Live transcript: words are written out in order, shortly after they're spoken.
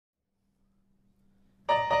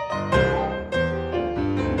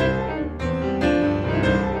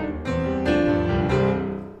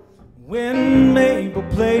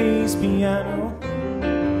plays piano.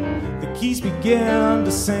 The keys begin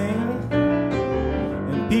to sing,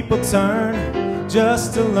 and people turn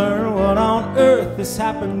just to learn what on earth is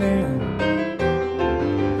happening.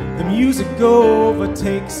 The music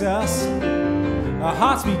overtakes us, our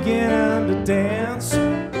hearts begin to dance,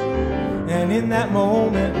 and in that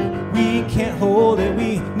moment we can't hold it,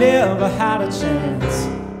 we never had a chance.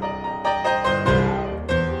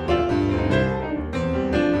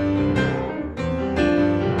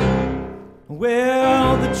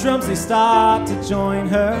 Well, the drums, they start to join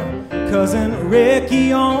her, cousin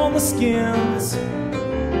Ricky on the skins.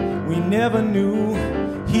 We never knew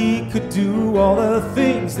he could do all the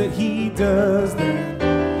things that he does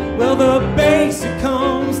then. Well, the bass, it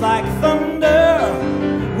comes like thunder,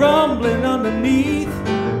 rumbling underneath.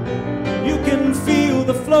 You can feel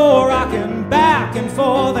the floor rocking back and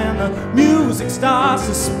forth, and the music starts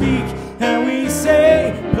to speak. And we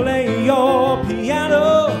say, play your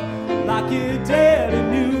piano like you did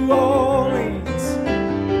in New Orleans.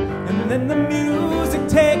 And then the music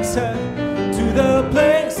takes her to the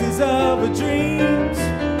places of her dreams.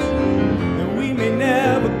 And we may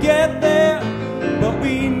never get there, but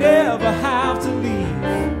we never have to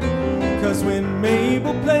leave. 'Cause when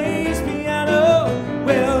Mabel plays piano,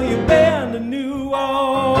 well, you've been to New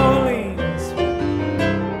Orleans.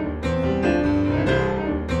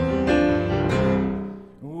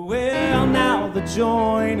 Well, now the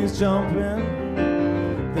joint is jumping,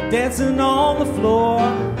 they're dancing on the floor,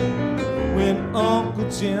 when Uncle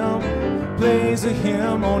Jim plays a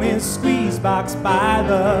hymn on his squeeze box by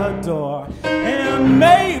the door. And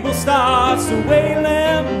Mabel starts to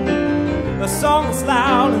wailing a song that's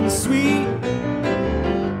loud and sweet.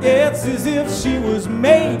 It's as if she was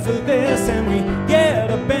made for this, and we get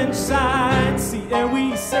a bench-side seat, and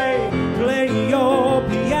we say, play your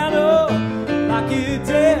piano like you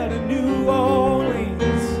did in New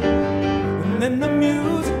Orleans. And then the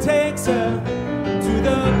music takes her to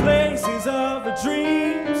the places of her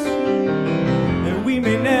dreams. And we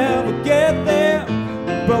may never get there,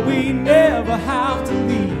 but we never have to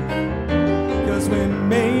leave. 'Cause when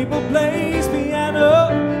Mabel plays piano,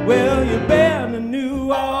 well, you've been to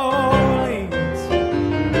New Orleans.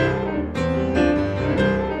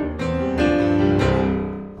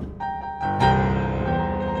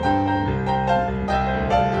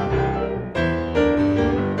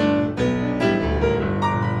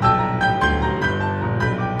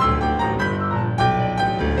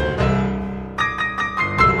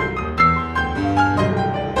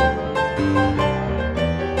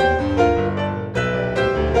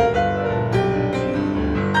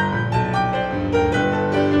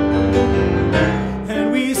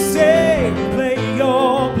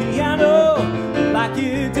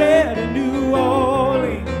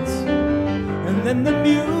 And the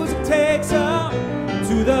music takes her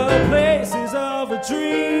to the places of her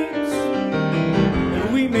dreams.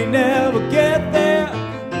 And we may never get there,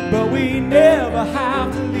 but we never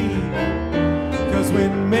have to